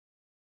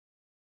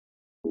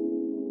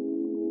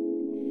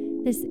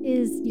This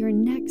is your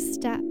next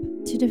step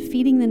to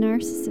defeating the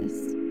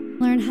narcissist.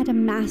 Learn how to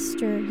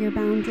master your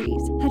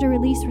boundaries, how to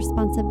release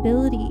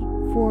responsibility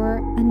for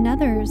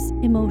another's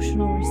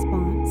emotional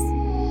response,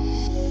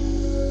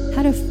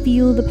 how to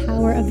feel the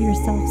power of your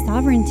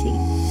self-sovereignty,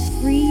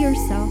 free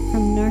yourself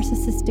from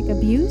narcissistic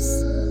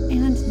abuse,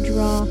 and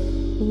draw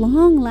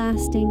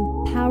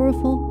long-lasting,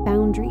 powerful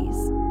boundaries.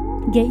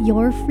 Get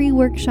your free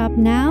workshop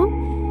now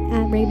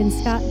at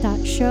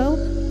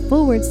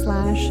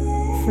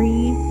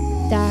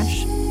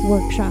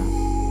ravenscott.show/free-workshop.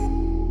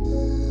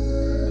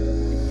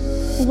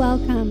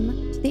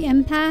 Welcome to the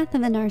Empath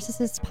and the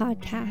Narcissist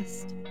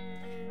podcast,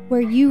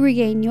 where you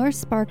regain your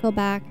sparkle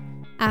back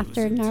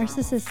after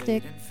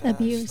narcissistic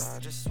abuse.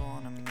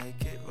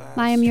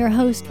 I am your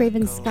host,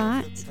 Raven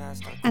Scott,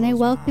 and I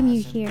welcome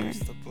you here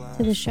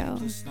to the show.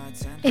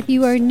 If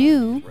you are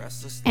new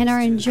and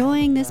are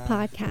enjoying this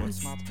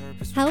podcast,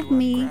 help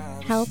me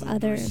help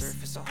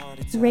others.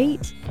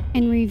 Rate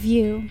and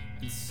review.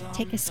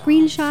 Take a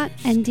screenshot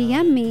and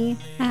DM me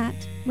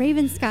at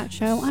Raven Scott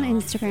Show on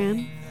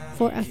Instagram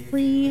for a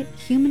free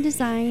human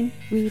design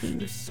reading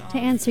to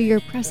answer your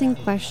pressing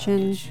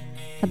questions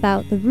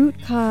about the root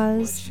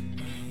cause,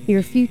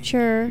 your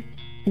future,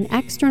 and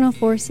external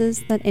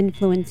forces that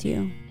influence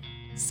you.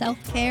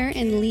 Self-care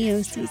in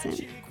Leo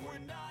season.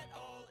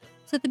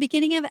 So at the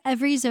beginning of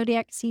every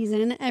zodiac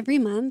season, every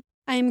month,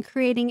 I am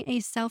creating a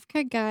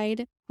self-care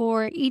guide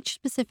for each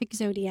specific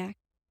zodiac.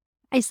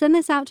 I send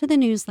this out to the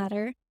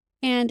newsletter,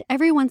 and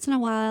every once in a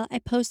while, I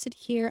post it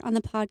here on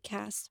the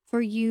podcast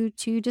for you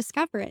to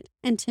discover it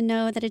and to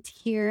know that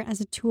it's here as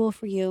a tool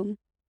for you.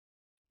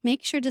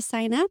 Make sure to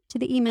sign up to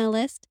the email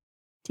list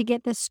to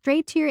get this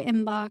straight to your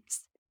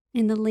inbox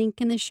in the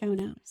link in the show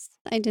notes.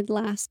 I did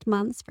last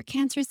month's for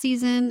Cancer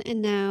season and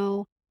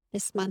now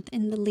this month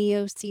in the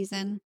Leo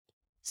season.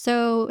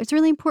 So it's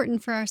really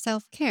important for our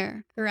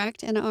self-care,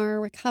 correct? And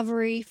our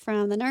recovery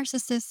from the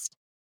narcissist,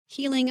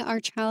 healing our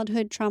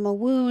childhood trauma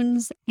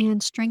wounds,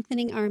 and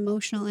strengthening our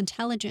emotional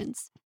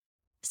intelligence.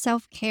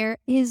 Self-care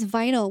is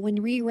vital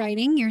when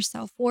rewriting your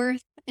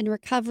self-worth and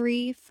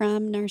recovery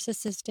from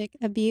narcissistic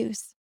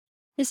abuse.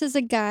 This is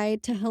a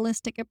guide to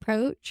holistic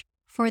approach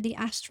for the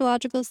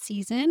astrological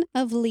season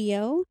of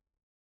Leo,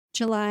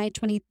 July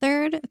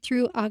 23rd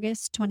through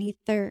August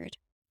 23rd.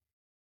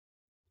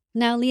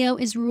 Now, Leo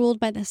is ruled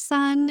by the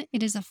sun.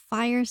 It is a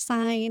fire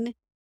sign.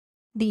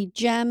 The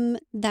gem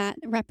that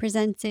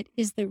represents it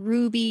is the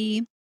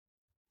ruby.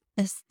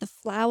 The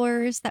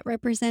flowers that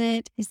represent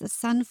it is the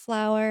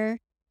sunflower.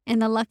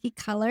 And the lucky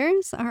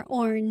colors are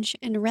orange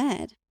and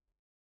red.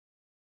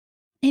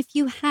 If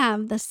you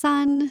have the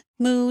sun,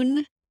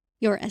 moon,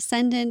 your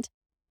ascendant,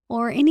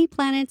 or any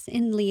planets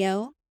in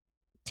Leo,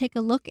 take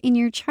a look in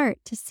your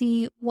chart to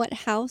see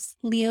what house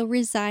Leo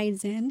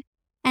resides in,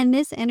 and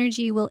this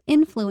energy will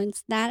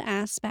influence that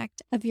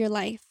aspect of your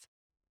life.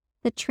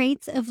 The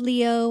traits of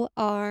Leo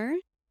are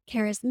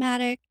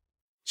charismatic,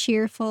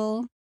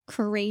 cheerful,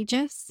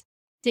 courageous,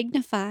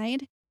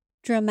 dignified,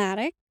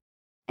 dramatic,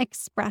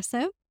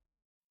 expressive,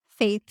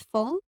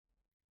 faithful,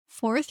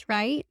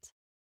 forthright,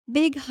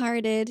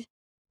 big-hearted,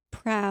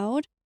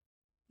 proud,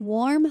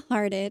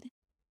 warm-hearted,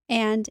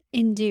 and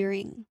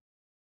endearing.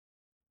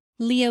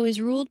 Leo is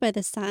ruled by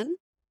the sun,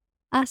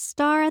 a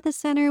star at the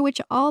center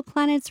which all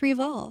planets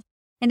revolve,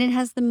 and it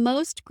has the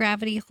most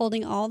gravity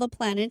holding all the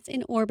planets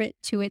in orbit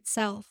to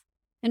itself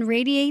and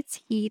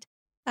radiates heat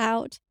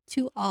out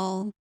to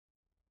all.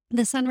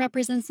 The sun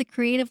represents the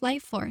creative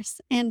life force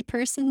and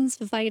person's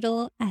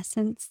vital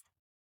essence.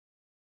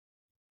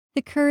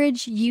 The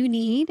courage you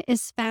need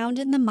is found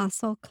in the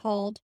muscle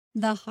called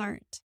the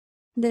heart.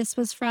 This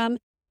was from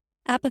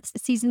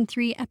Season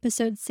 3,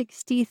 Episode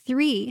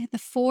 63, the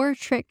 4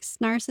 tricks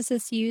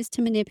narcissists use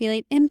to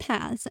manipulate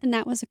empaths. And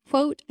that was a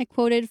quote I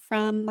quoted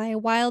from my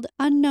Wild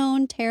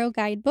Unknown Tarot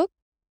Guidebook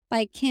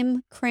by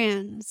Kim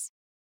Kranz.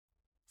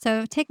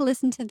 So take a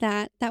listen to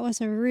that. That was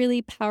a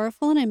really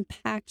powerful and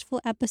impactful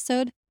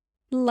episode.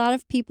 A lot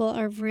of people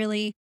are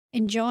really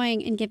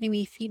enjoying and giving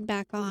me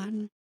feedback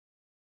on.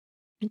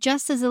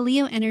 Just as the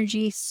Leo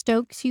energy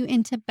stokes you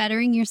into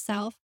bettering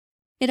yourself,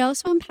 it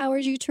also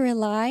empowers you to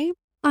rely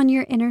on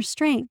your inner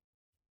strength.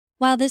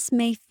 While this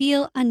may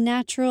feel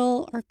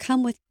unnatural or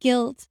come with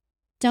guilt,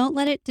 don't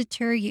let it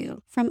deter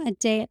you from a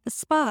day at the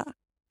spa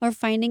or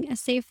finding a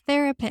safe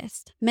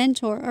therapist,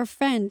 mentor, or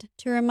friend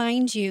to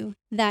remind you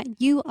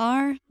that you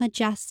are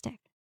majestic.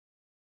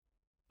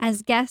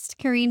 As guest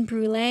Karine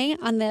Brule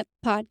on the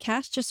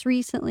podcast just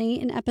recently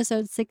in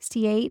episode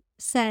 68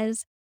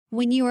 says,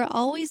 when you are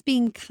always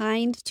being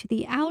kind to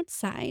the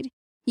outside,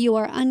 you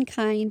are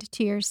unkind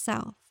to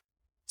yourself.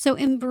 So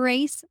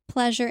embrace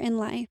pleasure in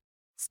life.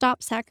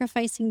 Stop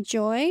sacrificing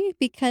joy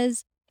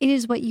because it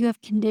is what you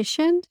have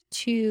conditioned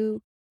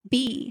to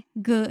be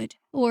good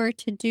or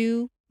to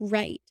do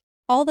right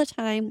all the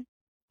time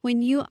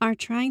when you are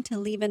trying to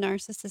leave a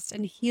narcissist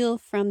and heal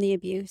from the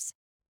abuse.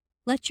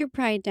 Let your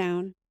pride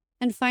down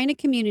and find a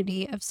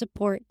community of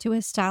support to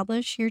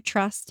establish your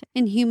trust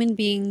in human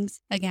beings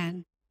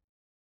again.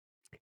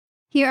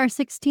 Here are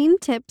 16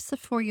 tips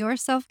for your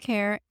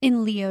self-care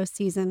in Leo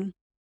season.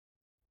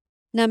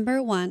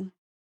 Number 1,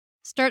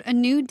 start a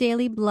new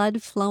daily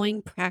blood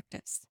flowing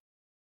practice.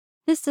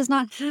 This does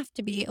not have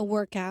to be a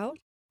workout.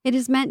 It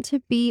is meant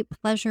to be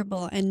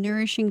pleasurable and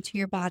nourishing to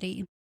your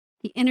body.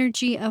 The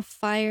energy of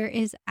fire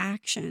is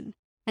action,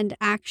 and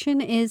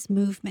action is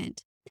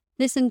movement.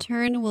 This in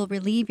turn will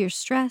relieve your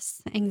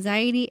stress,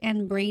 anxiety,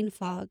 and brain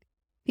fog.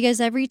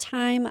 Because every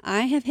time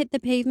I have hit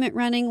the pavement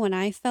running when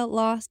I felt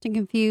lost and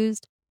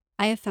confused,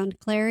 I have found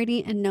clarity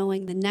in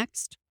knowing the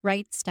next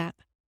right step.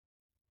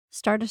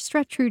 Start a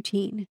stretch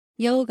routine,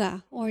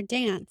 yoga, or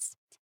dance.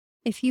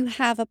 If you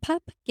have a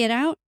pup, get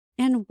out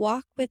and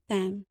walk with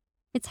them.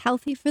 It's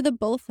healthy for the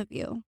both of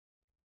you.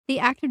 The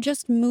act of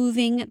just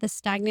moving the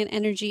stagnant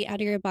energy out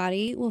of your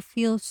body will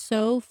feel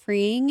so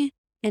freeing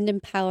and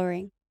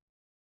empowering.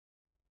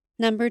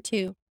 Number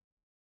 2,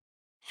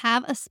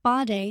 have a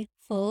spa day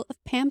full of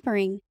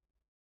pampering.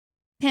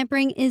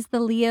 Pampering is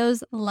the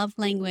Leo's love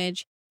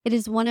language. It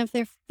is one of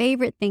their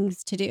favorite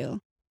things to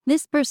do.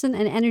 This person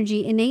and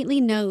energy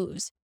innately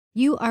knows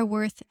you are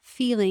worth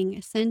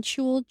feeling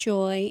sensual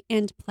joy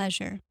and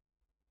pleasure.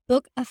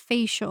 Book a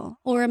facial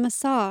or a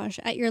massage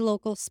at your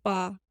local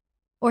spa,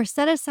 or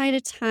set aside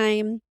a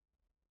time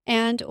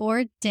and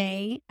or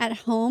day at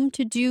home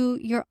to do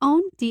your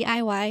own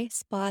DIY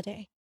spa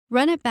day.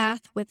 Run a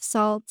bath with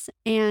salts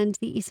and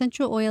the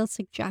essential oils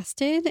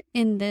suggested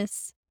in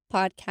this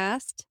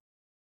podcast,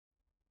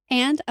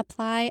 and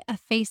apply a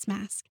face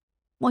mask.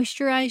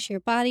 Moisturize your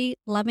body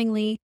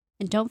lovingly,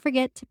 and don't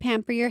forget to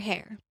pamper your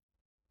hair.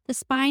 The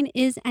spine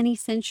is an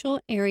essential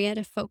area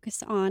to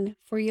focus on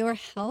for your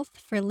health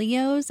for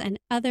Leos and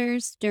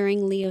others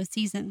during Leo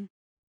season.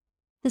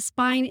 The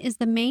spine is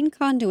the main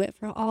conduit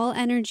for all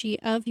energy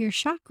of your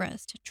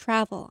chakras to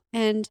travel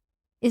and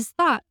is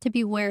thought to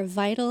be where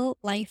vital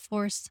life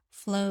force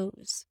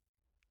flows.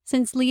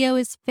 Since Leo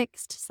is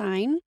fixed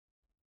sign,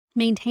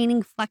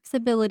 maintaining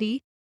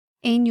flexibility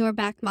in your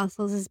back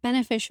muscles is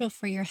beneficial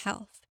for your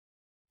health.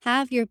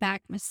 Have your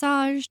back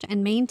massaged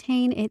and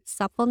maintain its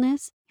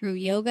suppleness through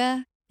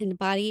yoga and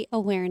body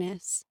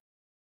awareness.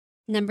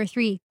 Number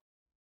 3,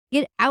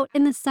 get out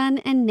in the sun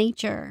and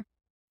nature.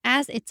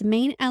 As its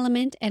main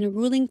element and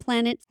ruling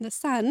planet, the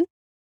sun,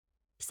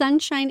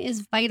 sunshine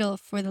is vital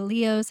for the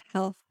Leo's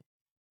health.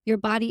 Your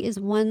body is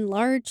one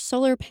large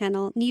solar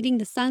panel needing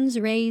the sun's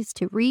rays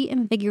to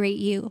reinvigorate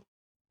you.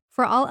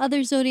 For all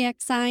other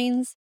zodiac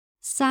signs,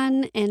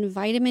 sun and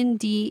vitamin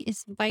D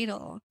is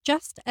vital,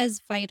 just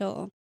as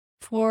vital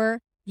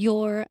for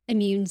your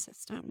immune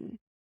system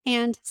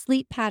and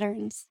sleep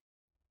patterns.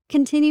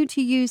 Continue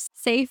to use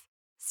safe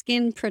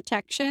skin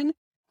protection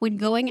when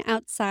going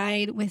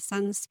outside with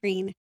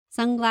sunscreen,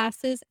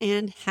 sunglasses,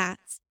 and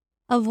hats.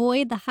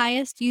 Avoid the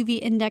highest UV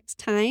index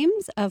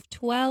times of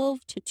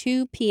 12 to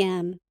 2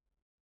 p.m.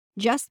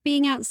 Just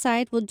being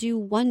outside will do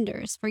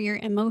wonders for your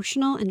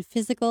emotional and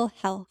physical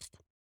health.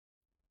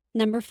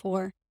 Number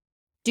 4,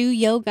 do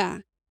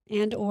yoga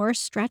and or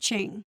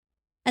stretching.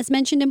 As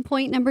mentioned in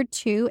point number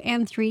 2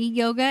 and 3,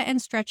 yoga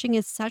and stretching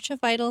is such a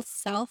vital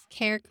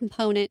self-care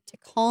component to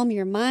calm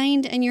your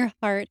mind and your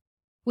heart,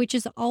 which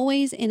is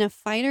always in a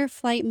fight or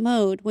flight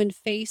mode when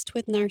faced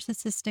with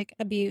narcissistic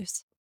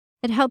abuse.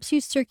 It helps you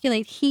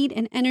circulate heat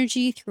and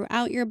energy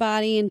throughout your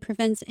body and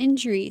prevents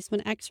injuries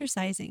when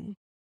exercising.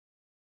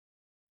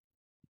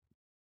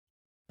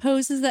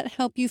 Poses that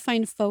help you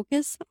find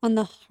focus on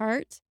the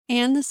heart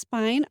and the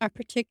spine are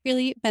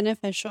particularly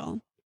beneficial,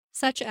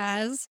 such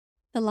as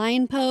the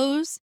lion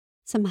pose,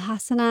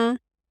 Samhasana,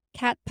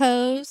 cat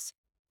pose,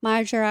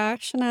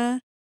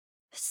 Marjarasana,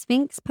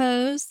 sphinx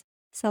pose,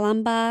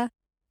 Salamba,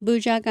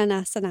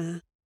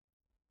 Bhujaganasana.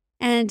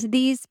 And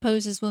these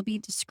poses will be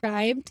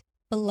described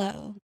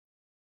below.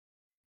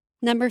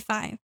 Number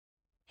 5,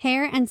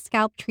 hair and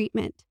scalp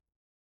treatment.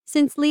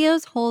 Since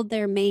Leos hold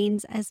their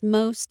manes as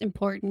most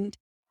important,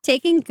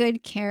 taking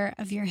good care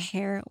of your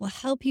hair will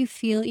help you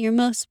feel your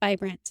most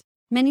vibrant.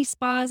 Many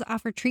spas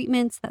offer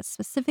treatments that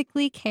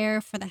specifically care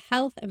for the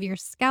health of your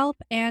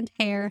scalp and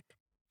hair,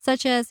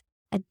 such as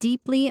a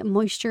deeply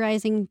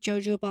moisturizing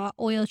jojoba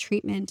oil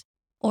treatment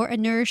or a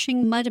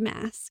nourishing mud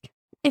mask.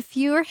 If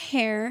your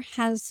hair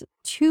has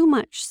too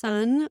much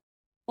sun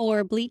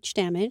or bleach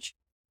damage,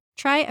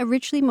 try a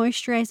richly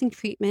moisturizing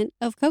treatment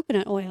of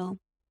coconut oil.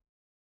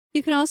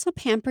 You can also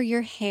pamper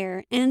your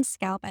hair and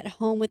scalp at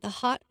home with a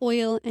hot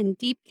oil and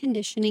deep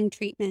conditioning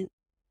treatment.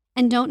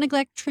 And don't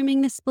neglect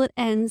trimming the split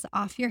ends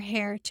off your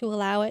hair to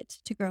allow it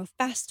to grow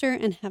faster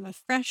and have a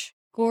fresh,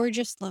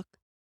 gorgeous look.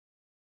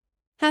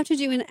 How to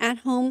do an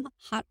at-home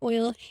hot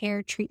oil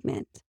hair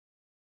treatment.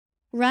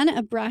 Run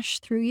a brush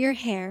through your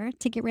hair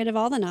to get rid of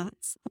all the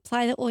knots.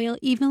 Apply the oil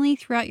evenly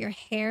throughout your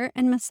hair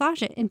and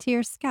massage it into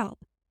your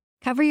scalp.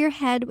 Cover your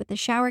head with a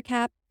shower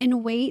cap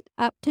and wait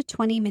up to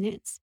 20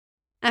 minutes.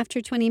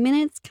 After 20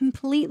 minutes,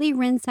 completely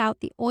rinse out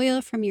the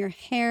oil from your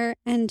hair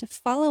and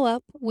follow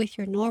up with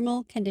your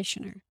normal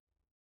conditioner.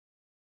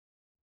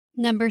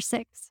 Number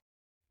 6,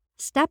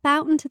 step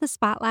out into the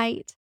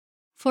spotlight.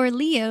 For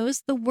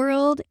Leos, the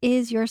world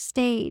is your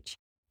stage.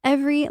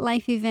 Every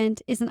life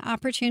event is an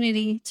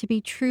opportunity to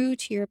be true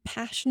to your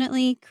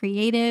passionately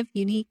creative,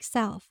 unique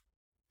self.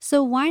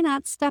 So why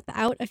not step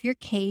out of your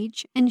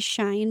cage and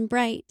shine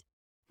bright?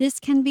 This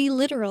can be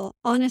literal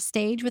on a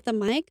stage with a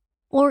mic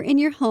or in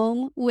your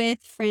home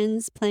with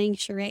friends playing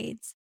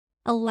charades.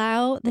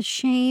 Allow the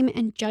shame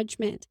and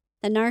judgment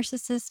the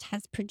narcissist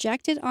has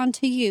projected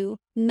onto you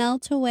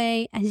melt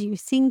away as you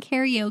sing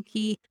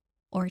karaoke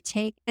or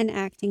take an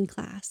acting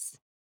class.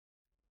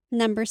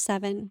 Number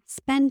 7,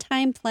 spend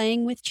time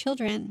playing with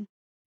children.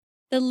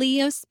 The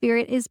Leo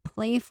spirit is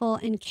playful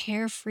and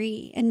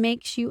carefree and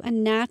makes you a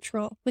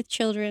natural with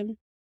children.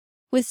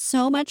 With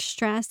so much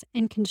stress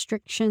and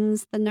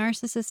constrictions the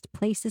narcissist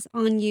places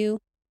on you,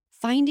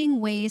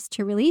 finding ways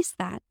to release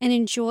that and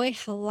enjoy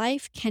how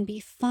life can be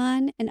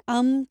fun and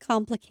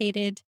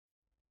uncomplicated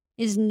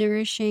is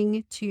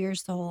nourishing to your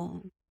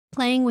soul.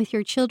 Playing with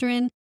your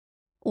children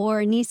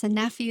or niece and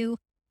nephew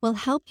will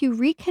help you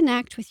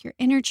reconnect with your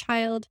inner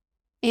child,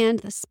 and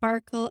the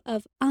sparkle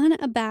of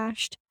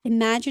unabashed,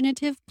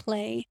 imaginative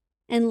play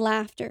and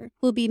laughter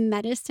will be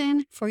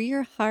medicine for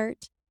your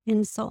heart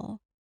and soul.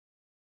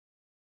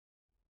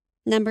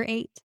 Number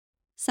 8,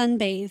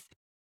 sunbathe.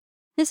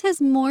 This has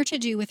more to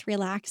do with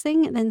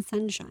relaxing than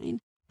sunshine,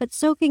 but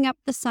soaking up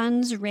the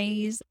sun's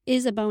rays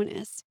is a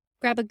bonus.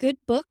 Grab a good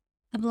book,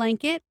 a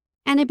blanket,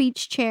 and a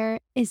beach chair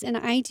is an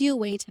ideal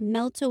way to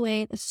melt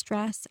away the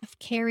stress of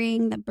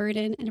carrying the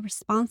burden and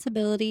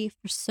responsibility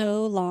for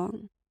so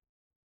long.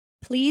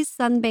 Please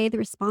sunbathe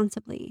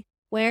responsibly.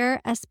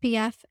 Wear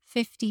SPF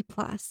 50+,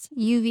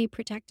 UV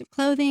protective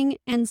clothing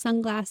and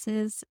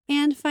sunglasses,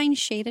 and find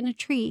shade in a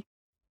tree.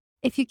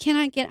 If you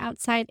cannot get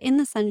outside in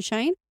the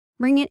sunshine,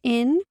 bring it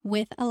in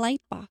with a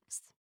light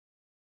box.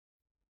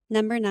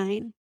 Number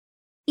 9,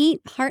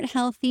 eat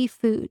heart-healthy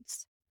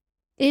foods.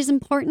 It is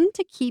important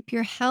to keep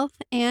your health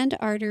and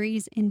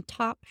arteries in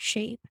top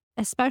shape,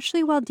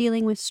 especially while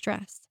dealing with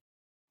stress.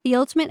 The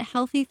ultimate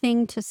healthy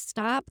thing to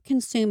stop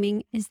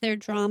consuming is their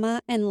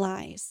drama and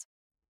lies.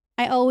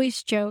 I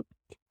always joke,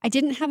 I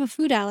didn't have a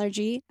food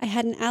allergy, I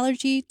had an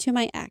allergy to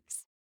my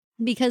ex.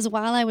 Because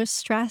while I was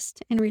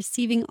stressed and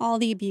receiving all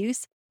the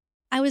abuse,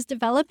 I was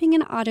developing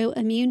an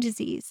autoimmune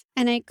disease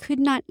and I could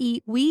not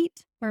eat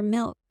wheat or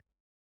milk.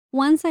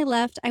 Once I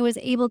left, I was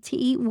able to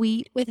eat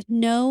wheat with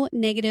no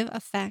negative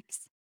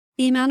effects.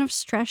 The amount of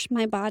stress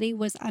my body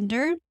was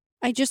under,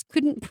 I just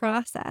couldn't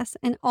process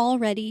an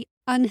already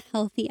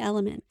unhealthy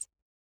element.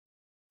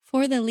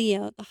 For the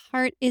Leo, the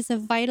heart is a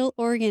vital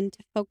organ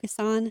to focus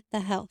on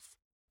the health.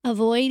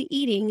 Avoid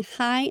eating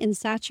high in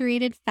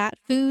saturated fat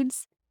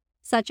foods,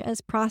 such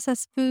as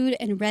processed food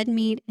and red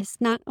meat is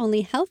not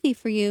only healthy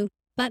for you,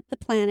 but the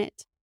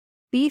planet.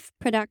 Beef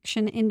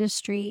production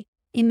industry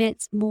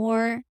emits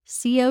more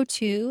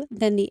CO2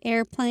 than the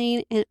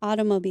airplane and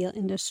automobile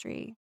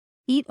industry.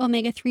 Eat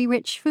omega-3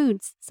 rich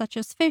foods such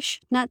as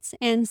fish, nuts,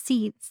 and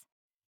seeds.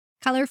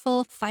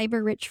 Colorful,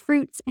 fiber-rich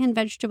fruits and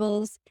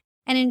vegetables,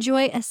 and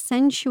enjoy a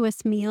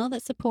sensuous meal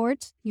that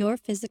supports your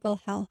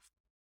physical health.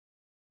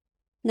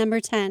 Number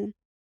 10,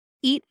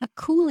 eat a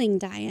cooling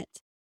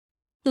diet.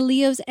 The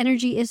Leo's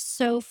energy is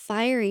so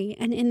fiery,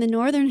 and in the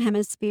northern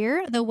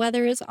hemisphere, the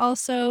weather is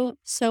also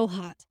so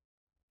hot.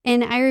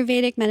 In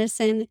Ayurvedic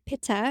medicine,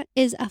 Pitta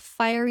is a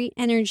fiery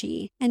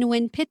energy, and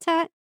when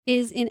Pitta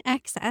is in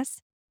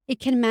excess, it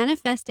can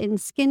manifest in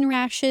skin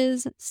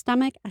rashes,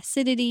 stomach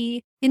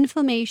acidity,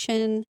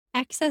 inflammation,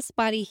 excess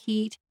body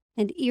heat,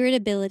 and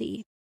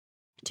irritability.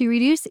 To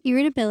reduce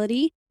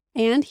irritability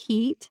and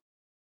heat,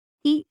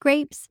 eat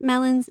grapes,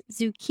 melons,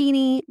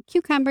 zucchini,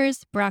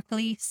 cucumbers,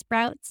 broccoli,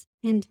 sprouts,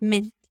 and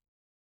mint.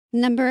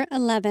 Number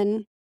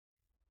 11,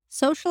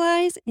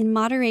 socialize in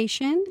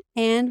moderation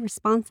and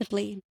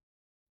responsibly.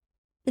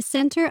 The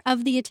center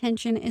of the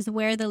attention is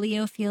where the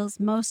Leo feels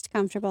most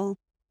comfortable,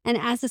 and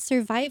as a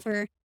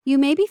survivor, you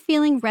may be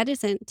feeling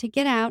reticent to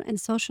get out and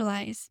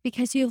socialize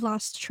because you've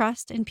lost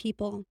trust in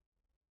people.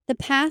 The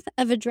path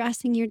of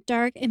addressing your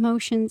dark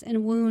emotions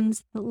and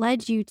wounds that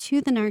led you to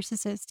the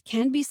narcissist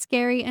can be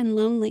scary and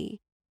lonely.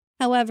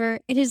 However,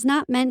 it is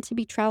not meant to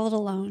be traveled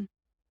alone.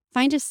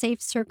 Find a safe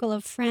circle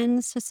of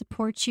friends to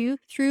support you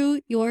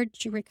through your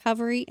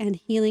recovery and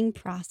healing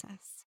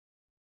process.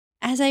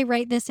 As I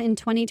write this in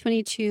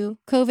 2022,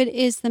 COVID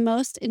is the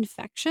most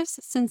infectious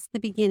since the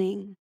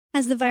beginning.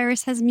 As the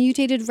virus has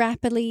mutated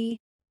rapidly,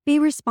 be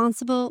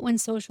responsible when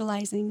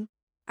socializing.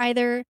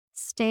 Either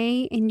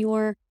stay in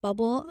your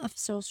bubble of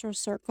social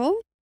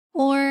circle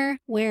or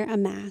wear a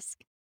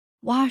mask.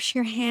 Wash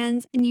your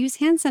hands and use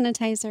hand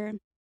sanitizer.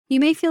 You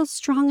may feel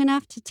strong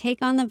enough to take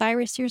on the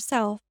virus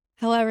yourself.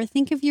 However,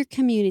 think of your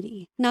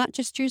community, not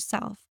just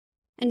yourself,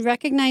 and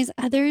recognize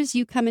others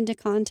you come into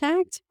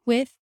contact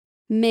with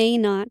may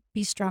not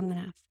be strong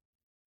enough.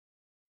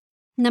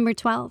 Number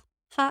 12,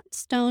 hot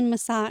stone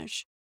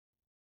massage.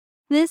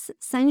 This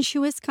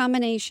sensuous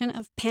combination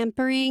of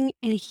pampering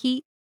and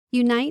heat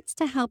unites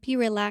to help you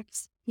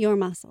relax your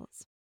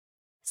muscles.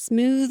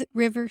 Smooth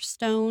river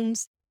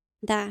stones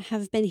that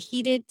have been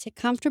heated to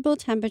comfortable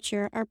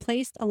temperature are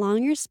placed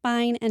along your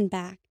spine and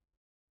back,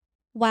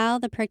 while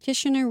the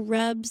practitioner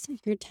rubs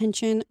your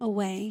tension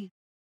away.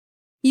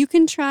 You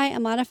can try a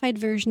modified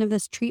version of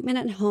this treatment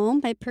at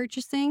home by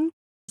purchasing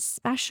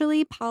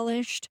specially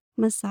polished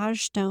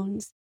massage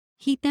stones.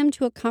 Heat them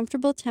to a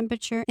comfortable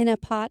temperature in a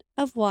pot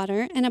of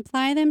water and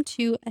apply them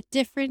to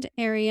different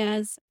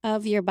areas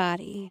of your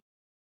body.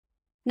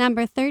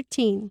 Number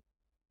 13,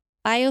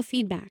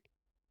 biofeedback.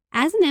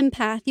 As an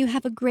empath, you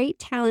have a great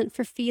talent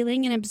for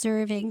feeling and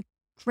observing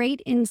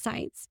great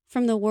insights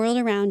from the world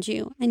around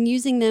you and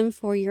using them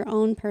for your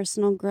own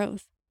personal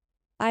growth.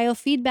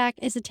 Biofeedback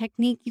is a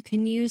technique you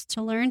can use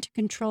to learn to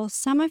control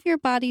some of your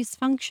body's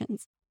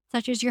functions,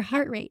 such as your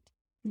heart rate.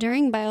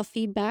 During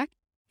biofeedback,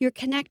 you're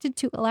connected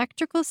to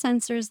electrical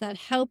sensors that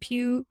help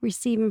you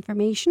receive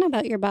information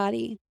about your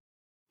body.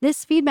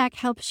 This feedback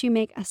helps you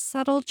make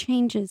subtle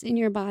changes in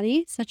your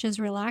body, such as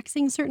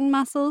relaxing certain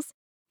muscles,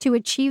 to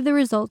achieve the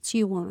results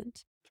you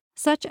want,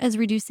 such as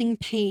reducing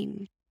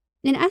pain.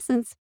 In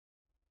essence,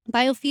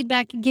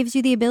 biofeedback gives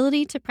you the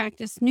ability to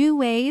practice new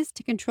ways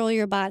to control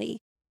your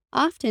body,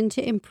 often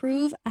to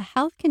improve a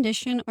health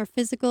condition or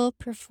physical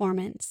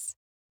performance.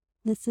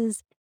 This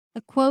is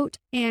a quote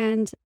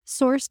and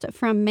sourced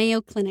from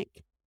Mayo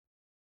Clinic.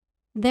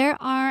 There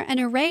are an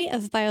array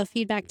of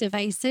biofeedback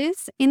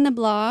devices. In the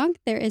blog,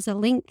 there is a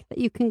link that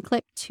you can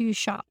click to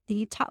shop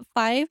the top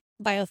 5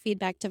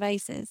 biofeedback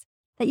devices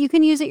that you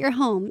can use at your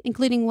home,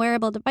 including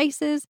wearable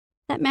devices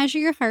that measure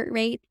your heart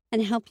rate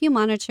and help you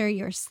monitor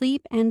your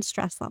sleep and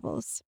stress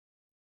levels.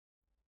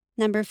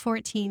 Number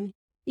 14,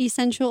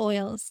 essential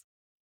oils.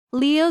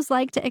 Leos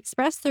like to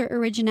express their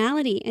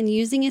originality, and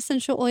using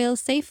essential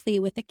oils safely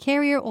with a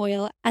carrier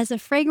oil as a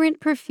fragrant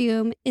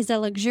perfume is a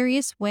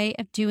luxurious way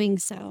of doing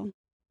so.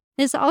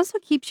 This also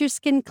keeps your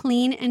skin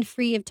clean and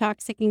free of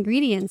toxic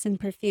ingredients in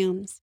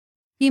perfumes.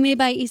 You may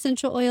buy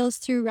essential oils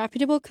through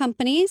reputable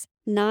companies,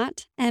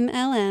 not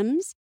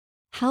MLMs,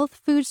 health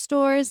food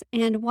stores,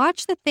 and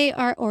watch that they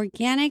are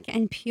organic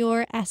and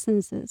pure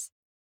essences.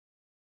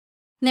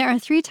 There are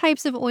 3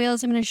 types of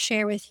oils I'm going to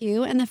share with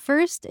you, and the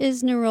first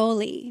is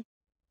neroli.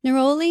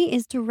 Neroli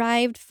is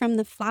derived from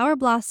the flower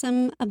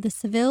blossom of the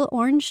Seville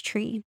orange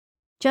tree.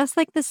 Just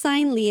like the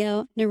sign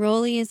Leo,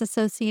 neroli is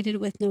associated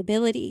with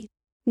nobility,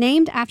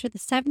 named after the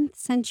 7th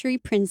century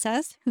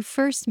princess who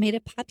first made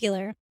it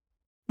popular.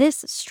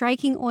 This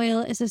striking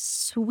oil is a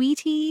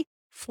sweety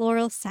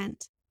floral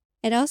scent.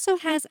 It also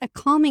has a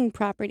calming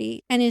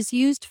property and is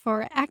used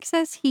for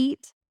excess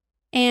heat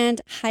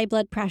and high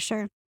blood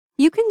pressure.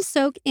 You can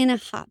soak in a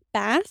hot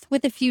bath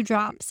with a few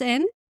drops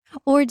in,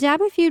 or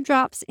dab a few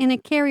drops in a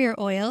carrier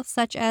oil,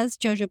 such as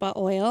jojoba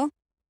oil,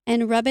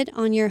 and rub it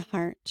on your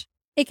heart.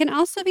 It can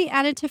also be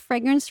added to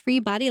fragrance-free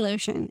body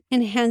lotion,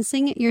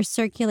 enhancing your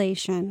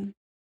circulation.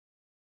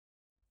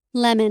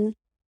 Lemon.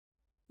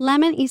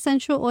 Lemon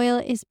essential oil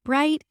is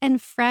bright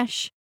and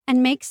fresh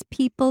and makes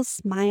people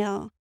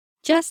smile,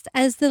 just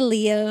as the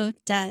Leo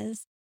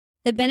does.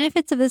 The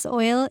benefits of this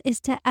oil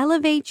is to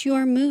elevate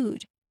your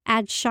mood,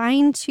 add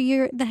shine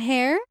to the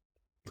hair,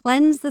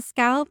 cleanse the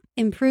scalp,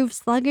 improve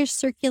sluggish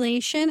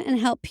circulation, and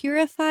help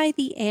purify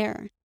the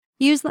air.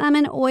 Use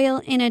lemon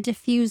oil in a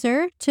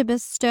diffuser to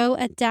bestow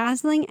a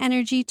dazzling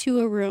energy to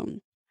a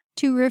room.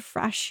 To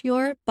refresh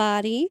your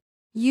body,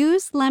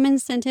 use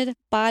lemon-scented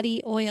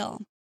body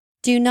oil.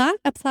 Do not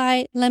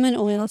apply lemon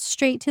oil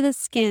straight to the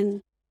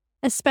skin,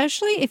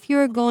 especially if you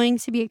are going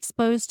to be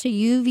exposed to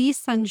UV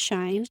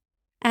sunshine,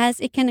 as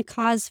it can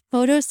cause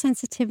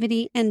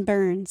photosensitivity and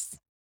burns.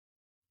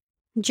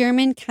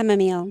 German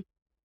chamomile.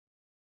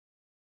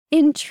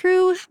 In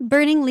true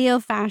burning Leo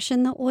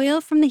fashion, the oil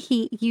from the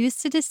heat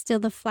used to distill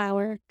the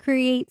flower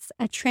creates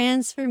a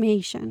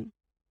transformation,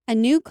 a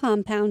new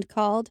compound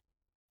called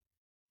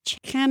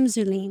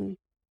chamzulene.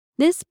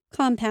 This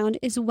compound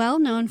is well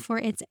known for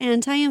its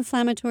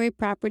anti-inflammatory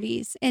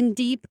properties and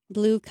deep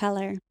blue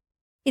color.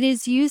 It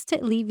is used to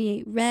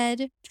alleviate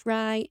red,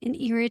 dry, and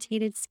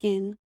irritated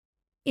skin.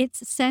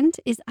 Its scent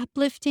is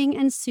uplifting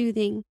and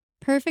soothing,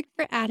 perfect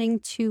for adding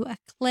to a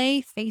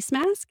clay face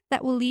mask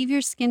that will leave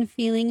your skin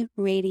feeling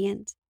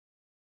radiant.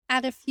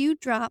 Add a few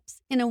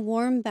drops in a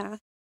warm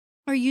bath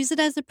or use it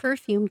as a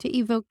perfume to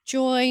evoke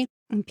joy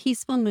and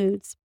peaceful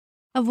moods.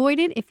 Avoid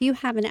it if you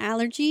have an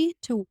allergy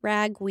to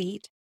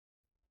ragweed.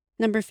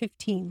 Number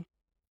 15,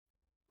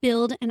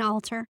 build an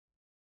altar.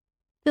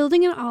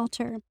 Building an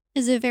altar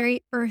is a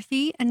very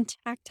earthy and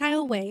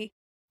tactile way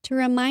to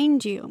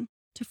remind you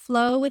to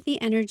flow with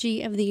the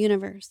energy of the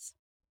universe.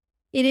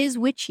 It is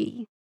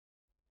witchy.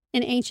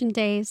 In ancient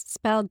days,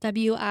 spelled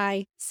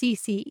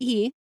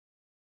W-I-C-C-E.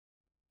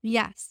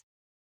 Yes,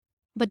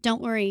 but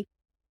don't worry,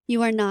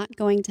 you are not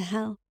going to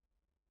hell.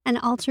 An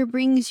altar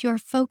brings your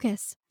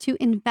focus to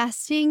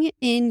investing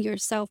in your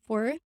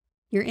self-worth,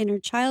 your inner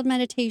child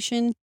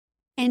meditation,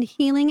 and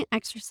healing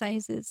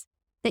exercises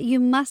that you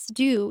must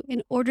do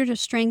in order to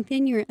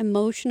strengthen your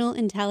emotional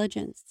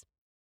intelligence.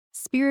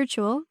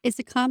 Spiritual is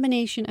a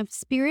combination of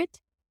spirit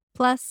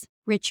plus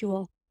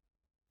ritual.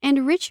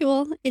 And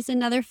ritual is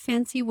another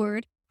fancy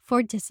word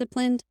for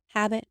disciplined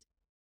habit.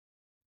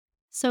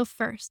 So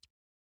first,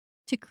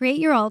 to create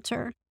your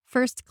altar,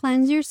 first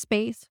cleanse your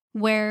space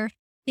where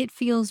it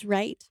feels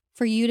right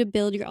for you to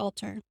build your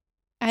altar,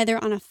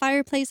 either on a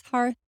fireplace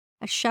hearth,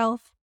 a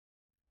shelf,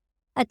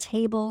 a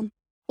table,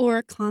 or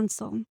a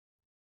console.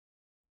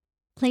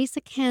 Place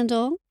a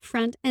candle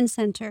front and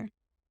center.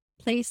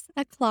 Place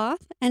a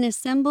cloth and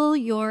assemble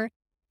your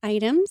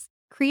items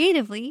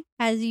creatively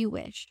as you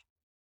wish.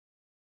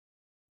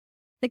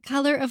 The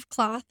color of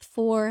cloth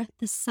for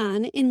the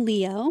sun in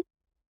Leo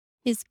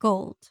is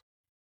gold.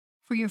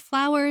 For your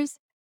flowers,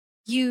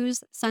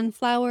 use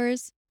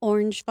sunflowers,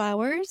 orange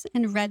flowers,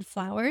 and red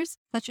flowers,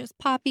 such as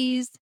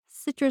poppies,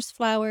 citrus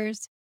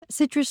flowers,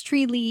 citrus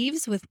tree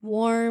leaves with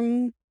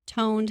warm,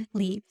 toned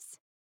leaves.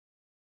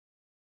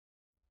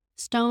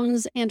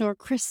 Stones and or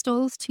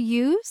crystals to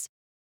use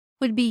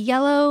would be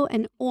yellow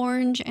and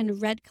orange and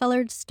red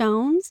colored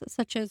stones,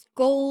 such as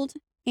gold,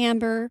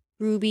 amber,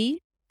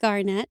 ruby,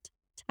 garnet,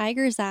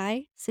 tiger's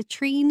eye,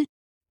 citrine,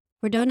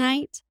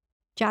 rhodonite,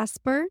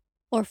 jasper,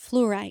 or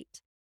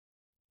fluorite.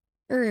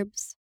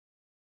 Herbs.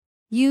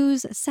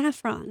 Use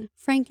saffron,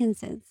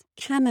 frankincense,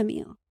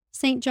 chamomile,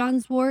 St.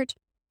 John's wort,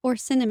 or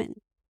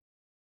cinnamon.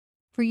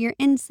 For your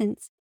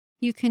incense,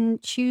 you can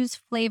choose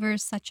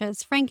flavors such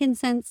as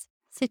frankincense,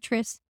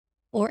 citrus,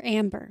 or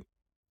amber.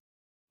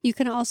 You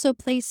can also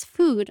place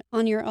food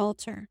on your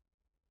altar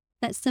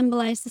that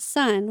symbolize the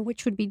sun,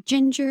 which would be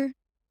ginger,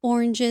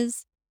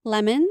 oranges,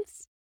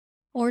 lemons,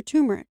 or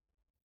turmeric.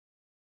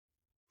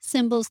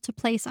 Symbols to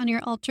place on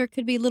your altar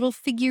could be little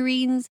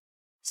figurines,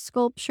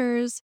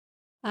 sculptures,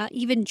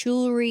 even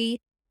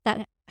jewelry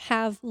that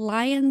have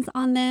lions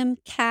on them,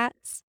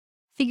 cats,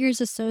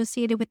 figures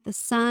associated with the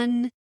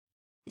sun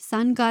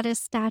goddess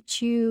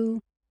statue,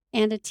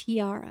 and a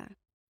tiara.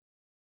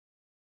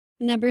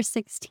 Number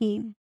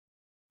 16.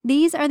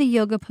 These are the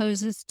yoga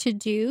poses to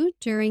do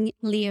during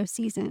Leo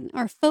season,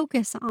 or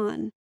focus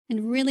on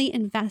and really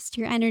invest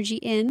your energy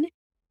in,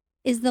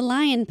 is the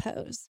lion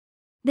pose.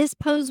 This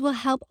pose will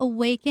help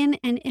awaken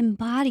and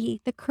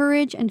embody the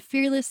courage and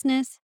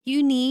fearlessness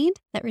you need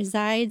that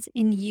resides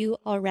in you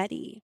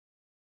already.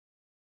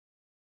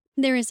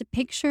 There is a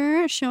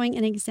picture showing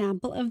an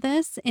example of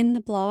this in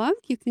the blog.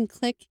 You can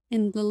click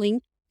in the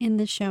link in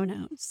the show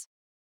notes.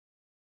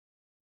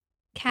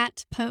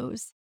 Cat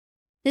pose.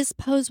 This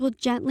pose will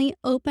gently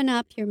open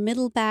up your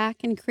middle back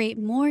and create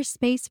more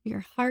space for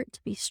your heart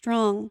to be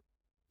strong.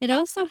 It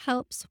also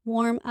helps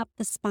warm up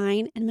the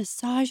spine and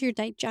massage your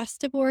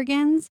digestive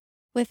organs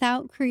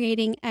without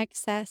creating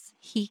excess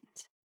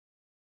heat.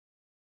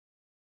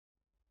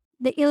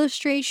 The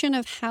illustration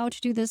of how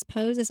to do this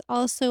pose is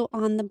also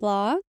on the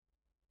blog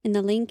in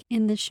the link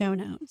in the show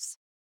notes.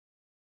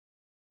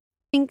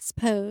 Sphinx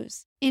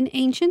pose. In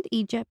ancient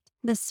Egypt,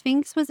 the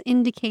Sphinx was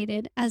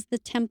indicated as the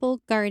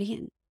temple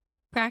guardian.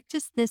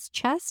 Practice this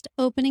chest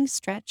opening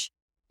stretch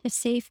to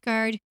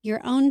safeguard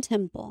your own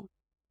temple,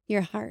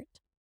 your heart.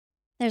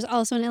 There's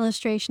also an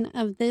illustration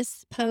of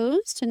this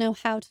pose to know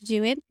how to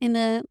do it in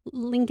the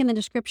link in the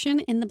description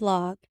in the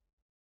blog.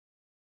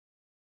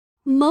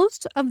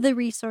 Most of the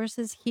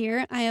resources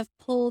here I have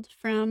pulled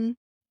from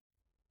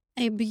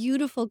a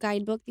beautiful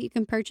guidebook that you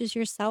can purchase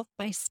yourself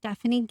by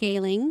Stephanie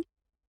Gailing,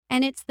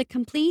 and it's the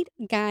Complete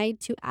Guide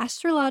to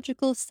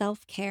Astrological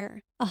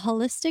Self-Care, a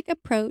holistic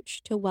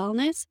approach to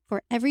wellness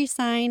for every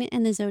sign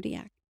in the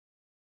zodiac.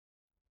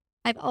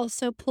 I've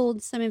also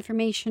pulled some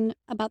information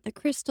about the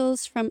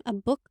crystals from a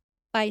book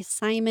by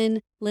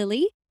Simon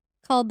Lilly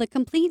called The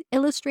Complete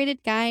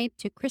Illustrated Guide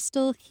to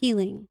Crystal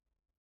Healing.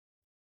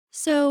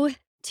 So,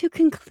 to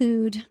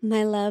conclude,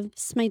 my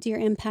loves, my dear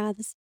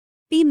empaths,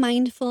 be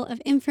mindful of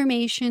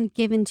information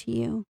given to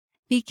you.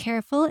 Be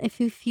careful if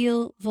you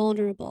feel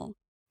vulnerable,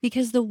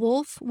 because the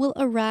wolf will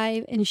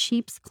arrive in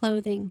sheep's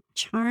clothing,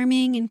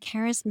 charming and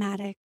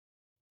charismatic.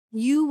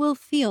 You will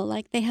feel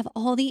like they have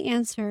all the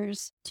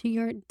answers to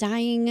your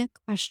dying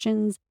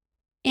questions,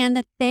 and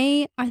that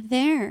they are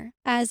there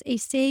as a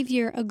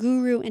savior, a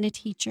guru, and a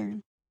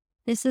teacher.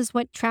 This is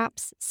what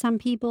traps some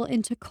people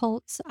into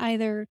cults,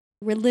 either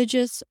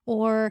religious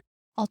or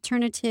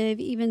alternative,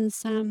 even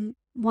some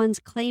ones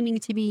claiming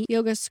to be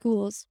yoga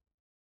schools.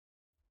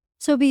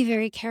 So be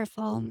very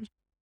careful.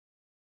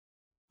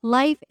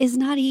 Life is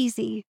not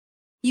easy.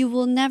 You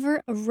will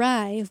never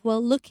arrive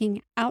while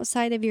looking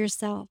outside of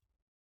yourself.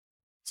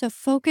 So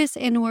focus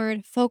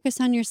inward,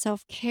 focus on your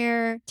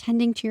self-care,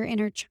 tending to your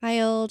inner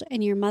child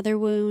and your mother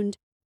wound.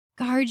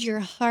 Guard your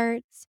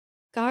hearts,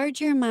 guard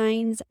your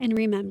minds, and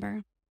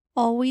remember,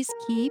 always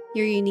keep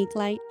your unique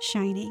light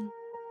shining.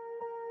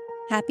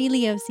 Happy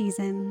Leo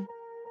season.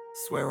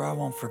 Swear I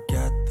won't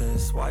forget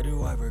this. Why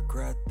do I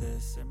regret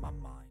this in my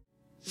mind?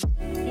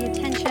 The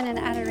attention and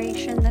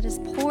adoration that is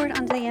poured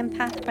onto the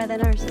empath by the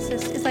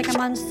narcissist is like a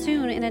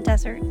monsoon in a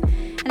desert,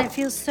 and it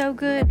feels so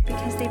good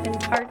because they've been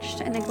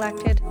parched and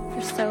neglected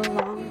for so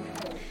long.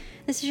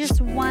 This is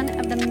just one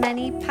of the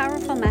many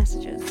powerful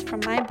messages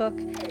from my book,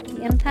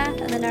 The Empath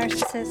and the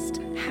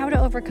Narcissist: How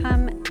to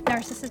Overcome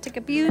Narcissistic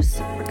Abuse,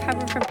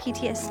 Recover from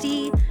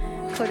PTSD,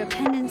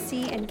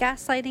 Codependency, and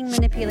Gaslighting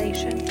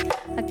Manipulation,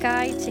 a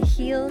guide to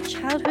heal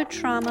childhood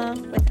trauma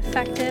with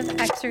effective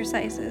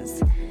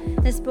exercises.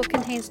 This book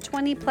contains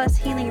 20+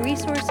 healing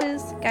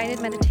resources,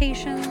 guided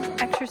meditations,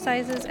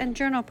 exercises, and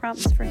journal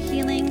prompts for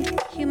healing,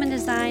 human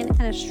design,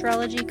 and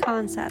astrology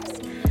concepts.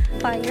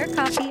 Buy your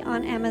copy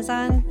on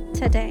Amazon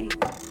today.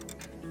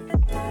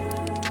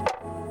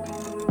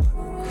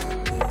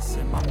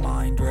 In my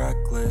mind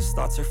reckless,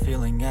 thoughts are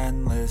feeling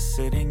endless.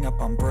 Sitting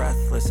up, I'm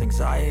breathless,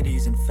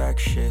 anxiety's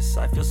infectious.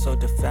 I feel so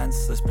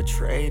defenseless,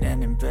 betrayed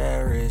and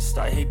embarrassed.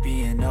 I hate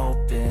being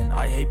open,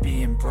 I hate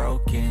being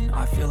broken.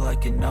 I feel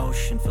like an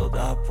ocean filled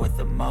up with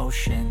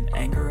emotion.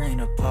 Anger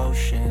ain't a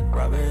potion,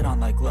 rub it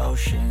on like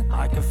lotion.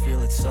 I can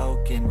feel it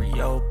soaking,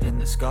 reopen,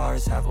 the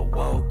scars have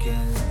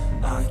awoken.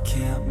 I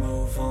can't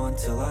move on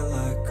till I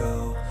let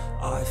go.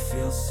 I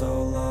feel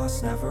so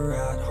lost, never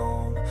at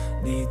home.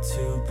 Need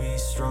to be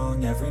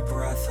strong, every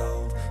breath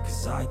hold.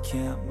 Cause I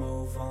can't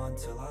move on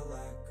till I